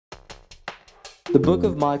The book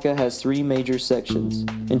of Micah has three major sections.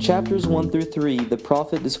 In chapters 1 through 3, the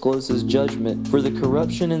prophet discloses judgment for the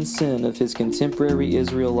corruption and sin of his contemporary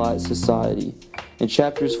Israelite society. In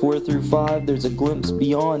chapters 4 through 5, there's a glimpse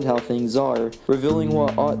beyond how things are, revealing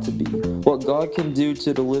what ought to be, what God can do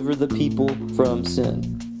to deliver the people from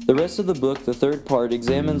sin. The rest of the book, the third part,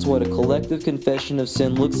 examines what a collective confession of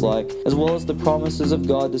sin looks like, as well as the promises of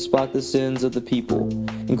God despite the sins of the people.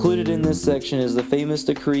 Included in this section is the famous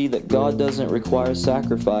decree that God doesn't require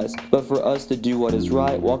sacrifice, but for us to do what is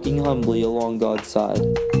right, walking humbly along God's side.